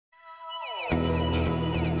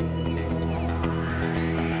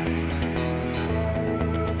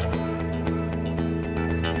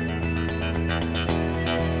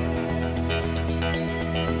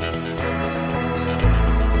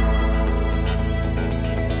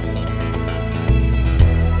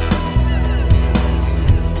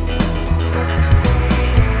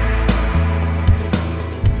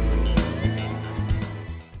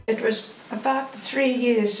3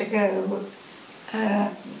 years ago,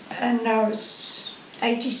 and I was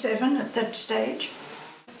 87 at that stage.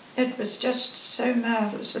 It was just so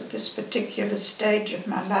marvellous at this particular stage of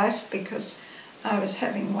my life because I was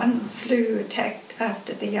having one flu attack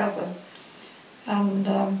after the other, and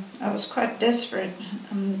I was quite desperate.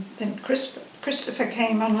 And then Christopher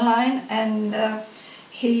came online, and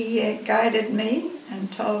he guided me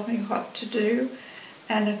and told me what to do,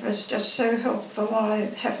 and it was just so helpful.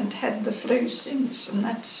 I haven't had the flu since, and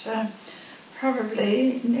that's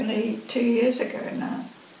probably nearly 2 years ago now.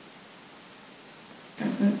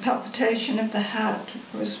 Palpitation of the heart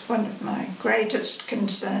was one of my greatest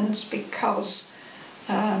concerns because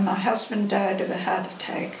my husband died of a heart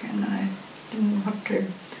attack, and I didn't want to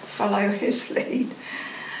follow his lead.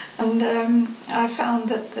 And I found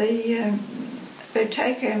that the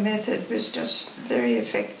Buteyko method was just very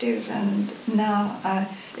effective, and now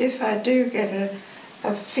if I do get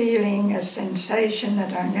a feeling, a sensation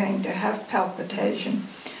that I'm going to have palpitation,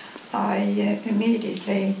 I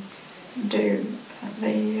immediately do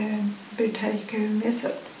the Buteyko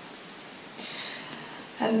method.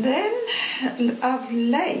 And then of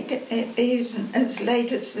late, even as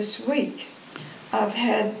late as this week, I've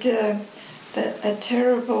had a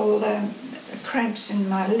terrible cramps in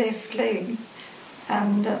my left leg,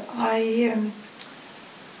 and I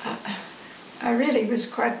really was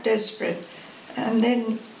quite desperate. And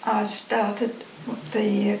then I started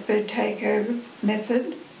the Buteyko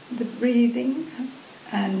method, the breathing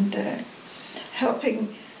and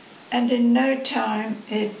helping, and in no time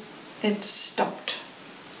it stopped,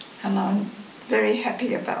 and I'm very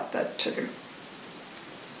happy about that too.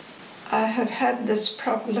 I have had this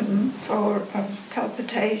problem of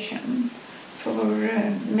palpitation for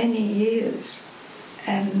many years,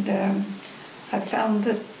 and I found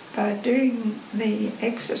that by doing the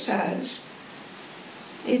exercise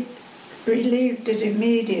it relieved it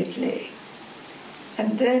immediately.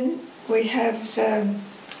 And then we have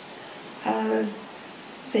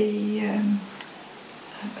the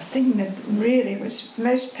thing that really was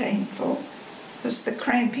most painful was the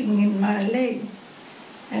cramping in my leg.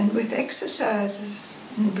 And with exercises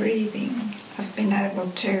and breathing, I've been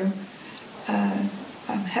able to,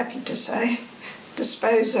 I'm happy to say,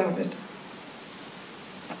 dispose of it.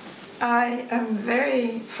 I am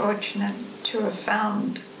very fortunate to have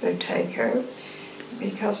found Buteyko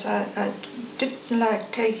because I didn't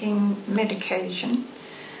like taking medication,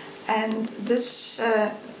 and this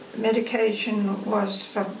medication was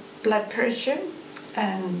for blood pressure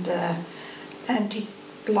and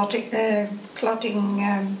clotting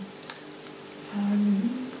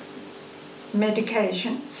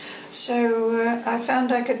medication. So I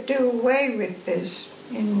found I could do away with this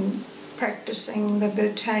in practicing the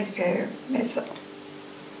Buteyko method.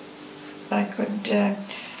 I could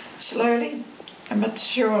slowly but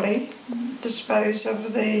surely dispose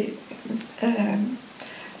of the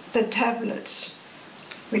tablets,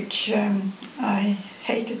 which I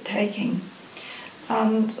hated taking.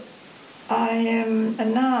 And I am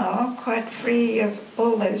now quite free of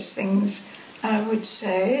all those things. I would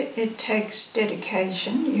say it takes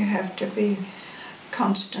dedication. You have to be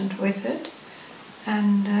constant with it.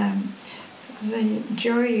 And the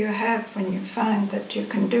joy you have when you find that you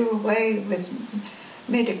can do away with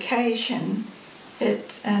medication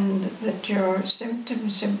and that your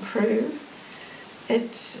symptoms improve,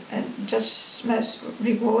 it's just the most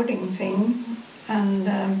rewarding thing. And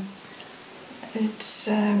it's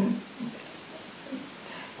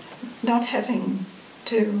not having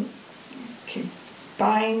to keep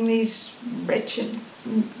buying these wretched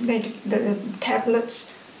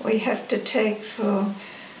tablets we have to take for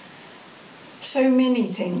so many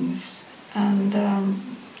things, and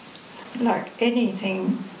like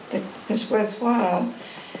anything that is worthwhile,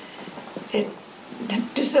 it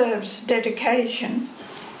deserves dedication,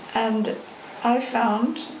 and I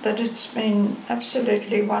found that it's been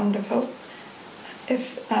absolutely wonderful.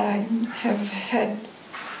 If I have had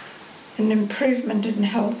an improvement in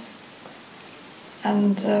health,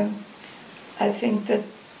 and I think that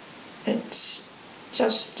it's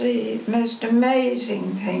just the most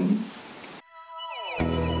amazing thing